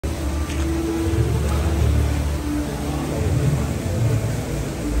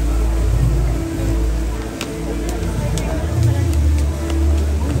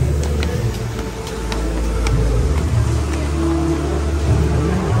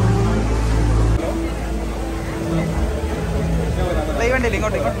വേണ്ടിയില്ല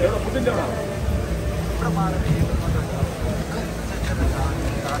ഇങ്ങോട്ട്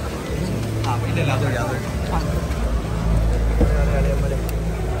ആ ഇല്ലല്ല അത്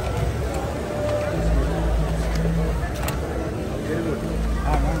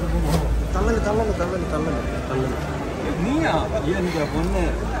തള്ളല് നീയാ ഇതെനിക്കാ പൊന്ന്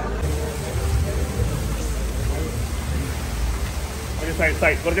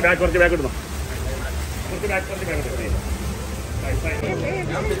കുറച്ച് ബാക്ക് ഇടുന്നു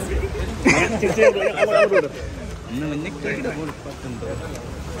ഇന്ന് മുന്നിട്ട് കൊടുക്കുന്നുണ്ടോ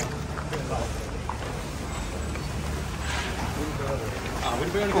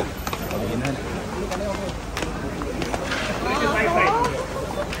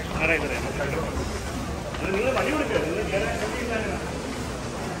നിങ്ങൾ വഴി കൊടുക്കുക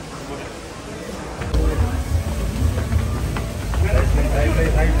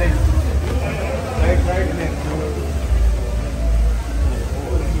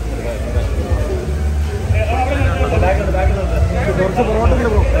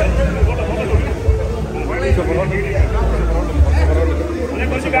കുറച്ച് പൊറോട്ട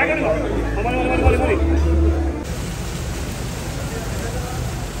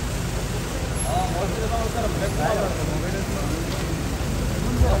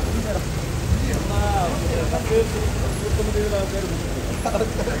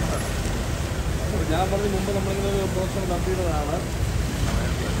ഞാൻ പറഞ്ഞ മുമ്പ് നമ്മളിങ്ങനെ പ്രോത്സാഹനം നടത്തിയതാണ്.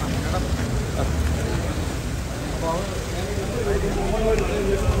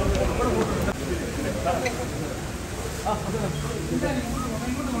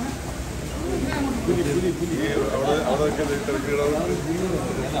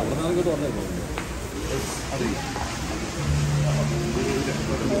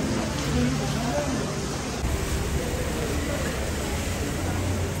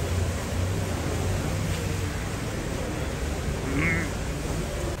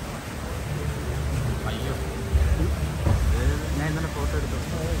 അയ്യോ ഞാൻ ഇന്നലെ ഫോട്ടോ എടുത്തു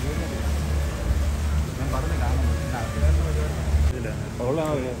ഞാൻ പറഞ്ഞു കാണാം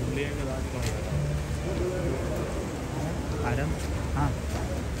ആരം ആ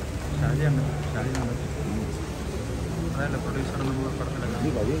ഷാജിയാണ് ഷാജിയാണ് അതല്ല പ്രൊഡ്യൂസറൊന്നും പടത്തിലല്ല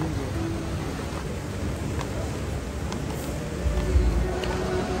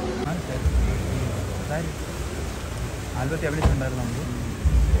ആൽബത്തി അഭിനയിച്ചിട്ടുണ്ടായിരുന്നു നമുക്ക്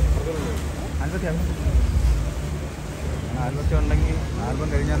ആൽബത്തി ഉണ്ടെങ്കിൽ ആൽബം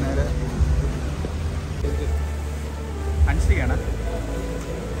കഴിഞ്ഞാൽ നേരെ അനുഷ്ഠിക്കാണ്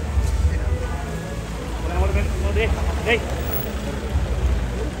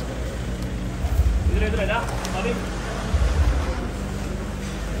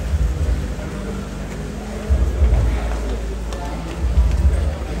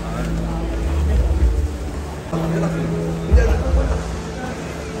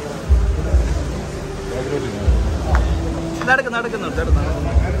നടക്കുന്നു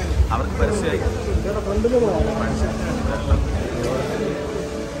അവർക്ക് പരസ്യമായി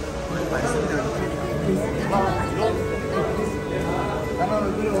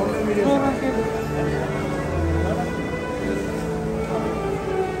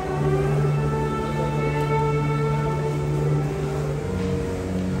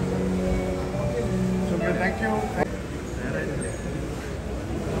താങ്ക് യു.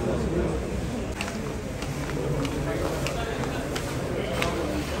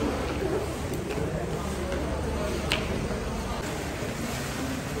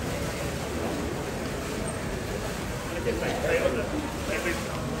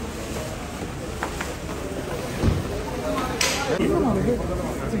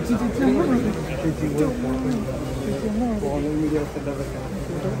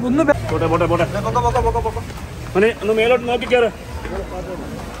 ഒന്ന് മേലോട്ട് നോക്കിക്കാറ്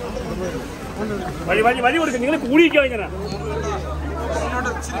വഴി കൊടുക്കുക നിങ്ങൾ കൂടിയിരിക്കുക ഇങ്ങനെ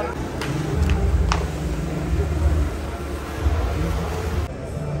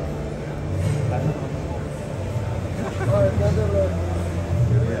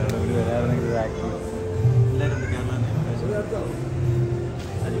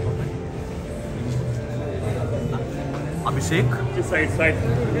അഭിഷേക്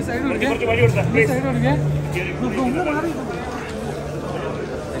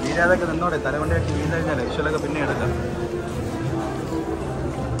നീരാതൊക്കെ നിന്നോടെ തലകൊണ്ടായിട്ട് വീണ് കഴിഞ്ഞാൽ വിഷലൊക്കെ പിന്നെ എടുക്കാം.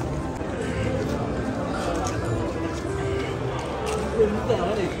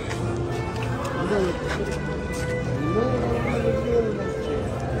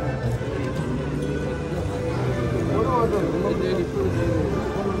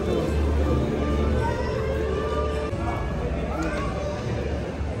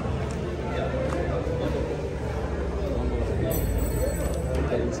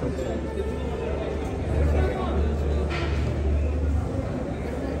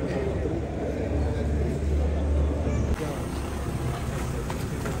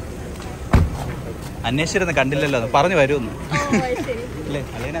 അന്വേഷിച്ചിരുന്നു കണ്ടില്ലല്ലോ പറഞ്ഞു വരുമെന്ന് അല്ലേ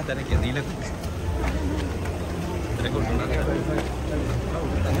അല്ലേനാ തിരക്ക് നീലൊക്കെ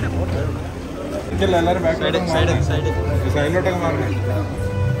സൈഡിലോട്ടൊക്കെ മാറി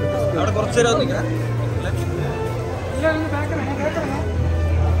അവിടെ കുറച്ചു നേരം നിൽക്കാം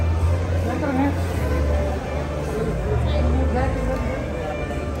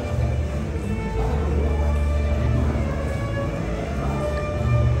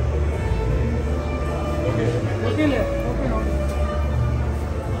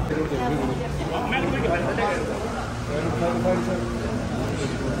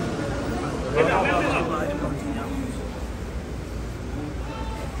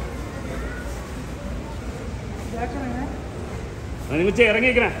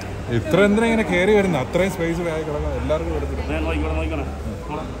ഇറങ്ങിയിരിക്കണേ ഇത്ര എന്തിനാ ഇങ്ങനെ കയറി വരുന്നത് അത്രയും സ്പേസ് ആയി കിടക്കണം എല്ലാവർക്കും എടുത്തിട്ട്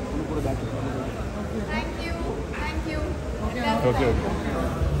ഓക്കെ ഓക്കെ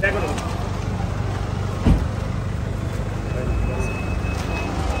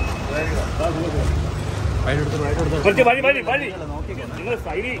കുറച്ച് വഴി വഴി വഴി നിങ്ങൾ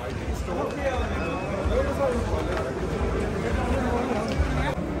സൈഡിൽ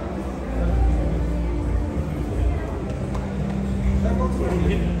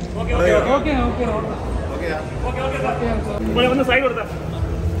ഒന്ന് സൈഡ് കൊടുത്താ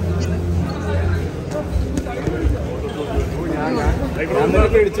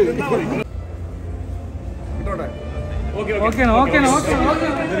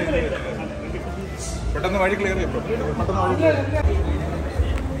പെട്ടെന്ന് വഴി ക്ലിയർ ചെയ്യും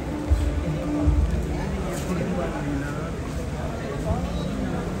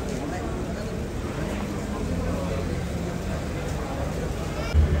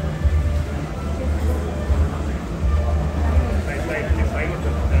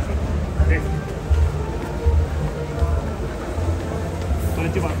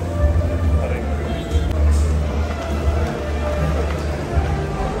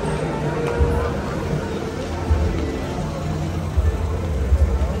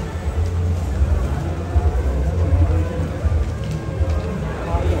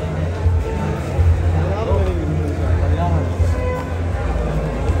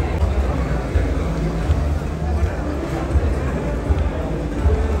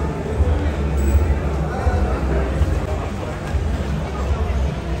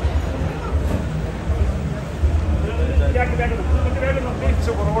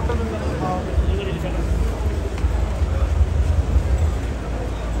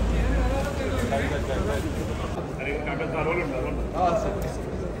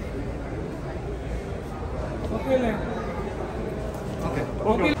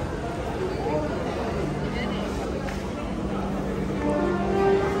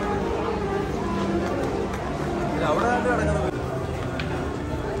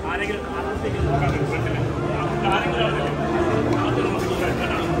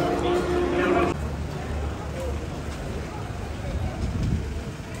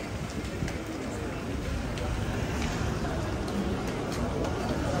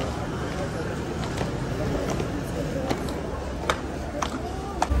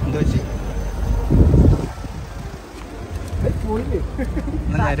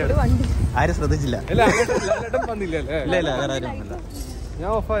ആരും ശ്രദ്ധിച്ചില്ല ഇല്ല ഇല്ല വേറെ ആരും വന്നില്ല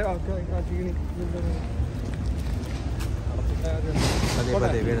ഞാൻ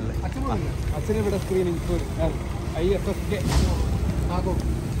അച്ഛനെ ഇവിടെ സ്ക്രീനിങ് IFSK ആകോ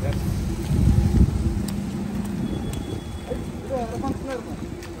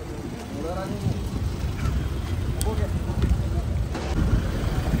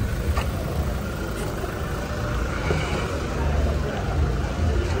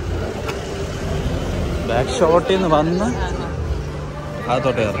ബാക്ക് ഷോട്ടിൽ നിന്ന് വന്ന്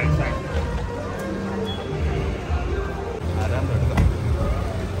അകത്തോട്ട് കയറി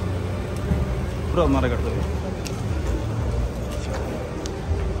ബ്രോ മറക്കെടുത്തു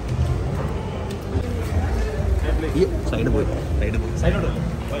സൈഡ് പോയി സൈഡോട്ട്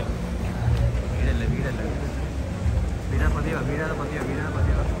വീടല്ല വീടാ വീഴാതെ പതിയോ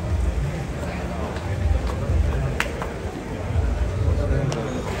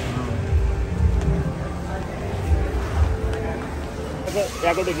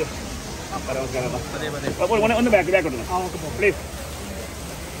ബാക്കോട്ടേക്ക് ഒന്ന് ബാക്കോട്ട് പ്ലീസ്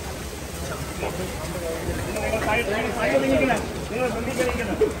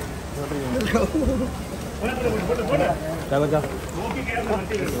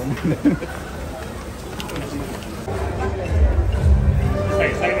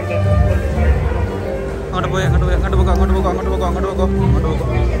അങ്ങോട്ട് പോക്കോ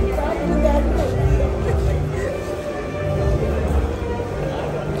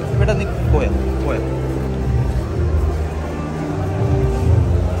ഇവിടെ പോയോ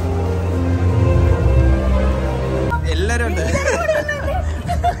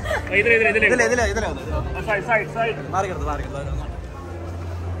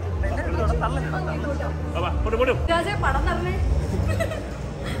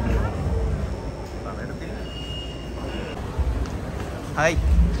ഹായ്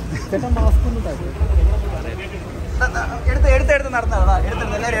എടുത്ത് നടന്നടാ,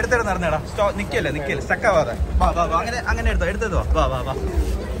 എല്ലാവരും എടുത്തെടുത്ത് നടന്നേടാ. നിക്കല്ലേ സ്റ്റക്കാവാതെ. വാ അങ്ങനെ എടുത്തോ വാ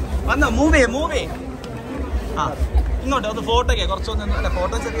വന്നോ, മൂവ് ചെയ്യേ. ആ ഇങ്ങോട്ട് അത് ഫോട്ടോയ്ക്ക് കുറച്ചൊന്നും അല്ല,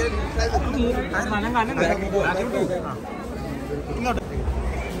 ഫോട്ടോ ചെറിയ ഇങ്ങോട്ട്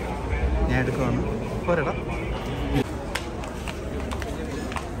ഞാൻ എടുക്കുവാണ്. പോരടാ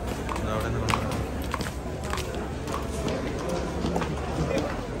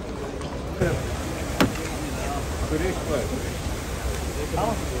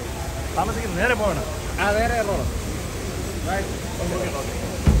താമസിക്കുന്നത് നേരെ പോകണം. നേരെ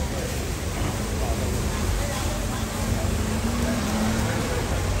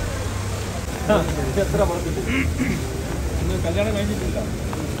എത്ര കല്യാണം കഴിഞ്ഞിട്ടില്ല.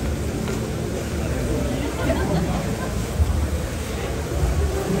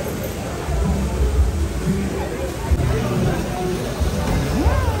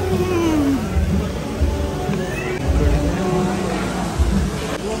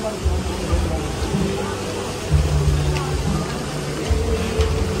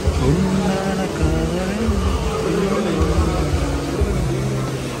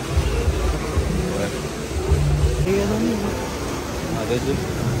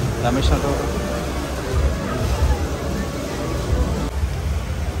 രമേശ്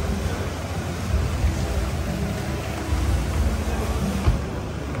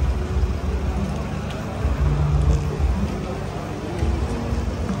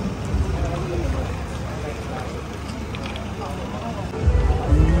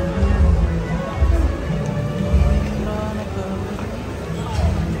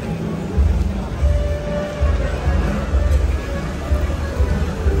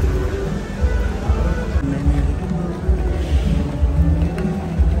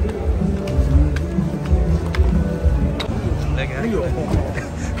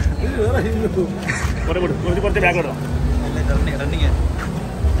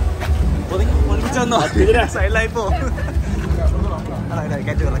സൈഡിലായി പോ.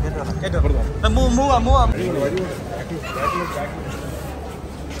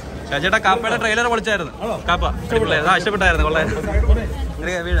 ചേട്ടാ കാപ്പയുടെ ട്രെയിലർ പൊളിച്ചായിരുന്നു. കാപ്പ ഇഷ്ടപ്പെട്ടായിരുന്നു. കൊള്ളായിരുന്നു.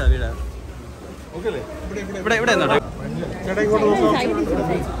 വീടാ ഇവിടെ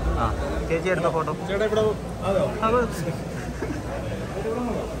ആ ചേച്ചി എടുത്ത ഫോട്ടോ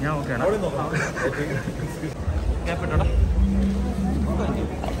ഞാൻ ഓക്കെയാണ്. ക്യാപ്പിട്ടോടാ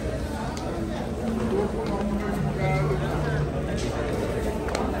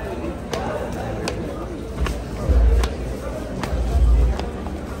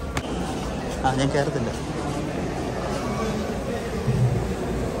ഞാൻ കയറത്തില്ല.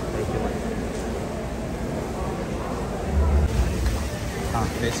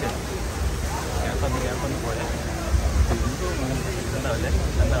 തീർച്ചയായും ക്യാപ്പൊന്ന് പോലെ എന്താവില്ലേ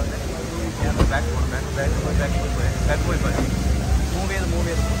ഞാൻ ബാക്ക് പോയി മൂവ് ചെയ്ത് മൂവ്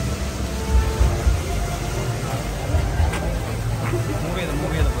ചെയ്ത്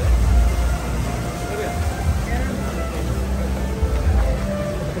പോയി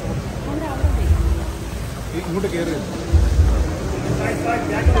ഇങ്ങോട്ട് കയറി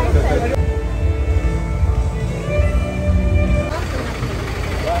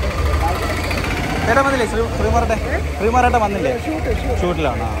ചേട്ടാ വന്നില്ലേ? ശ്രീമാറേട്ട വന്നില്ലേ?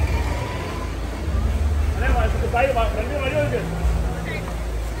 ഷൂട്ടിലാണ്.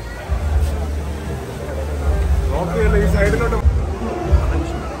 ഈ സൈഡിലോട്ട്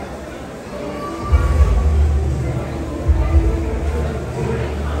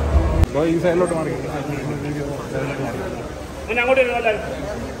ഈ സൈഡിലോട്ട് മാറി. അങ്ങോട്ട്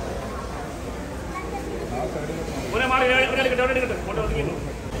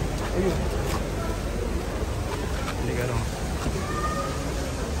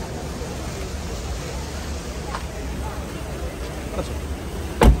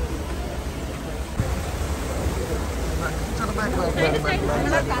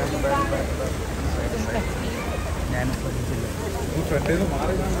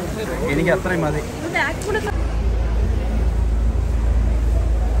എനിക്ക് അത്രയും മതി.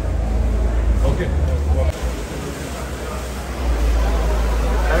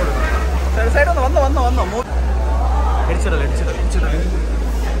 സൈഡ് വന്നോ അടിച്ചിടല്ലേ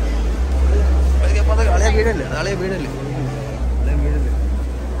അളയ വീടല്ലേ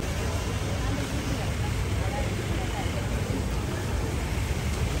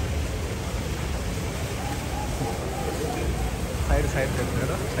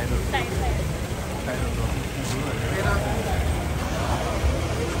സൈഡ്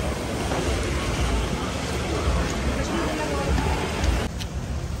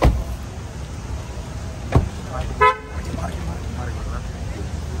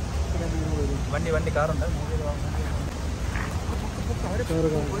കാറുണ്ട്.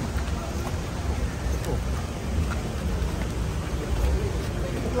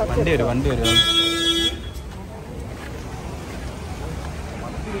 വണ്ടി വരും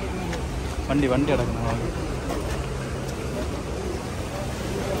വണ്ടി അടക്കണം.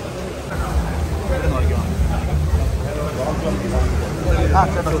 ആ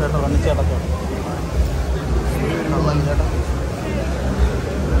ചേട്ടാ വണ്ടി ചേട്ടാ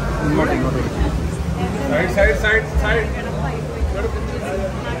ഇങ്ങോട്ട് സൈഡ്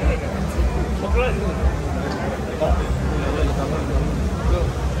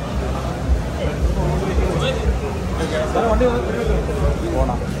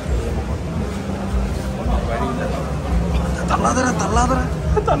പോണം. തള്ളാതറ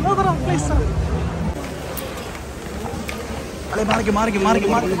പൈസ അല്ലെ മാറിക്ക്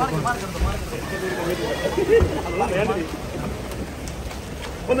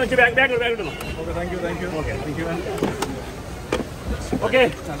ഒന്ന് വെച്ച് ബാഗ് ഇടണം. Okay thank you okay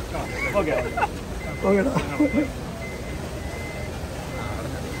okay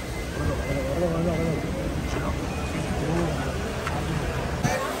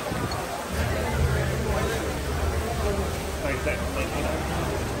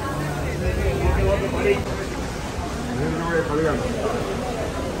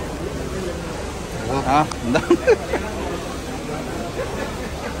ആ എന്താ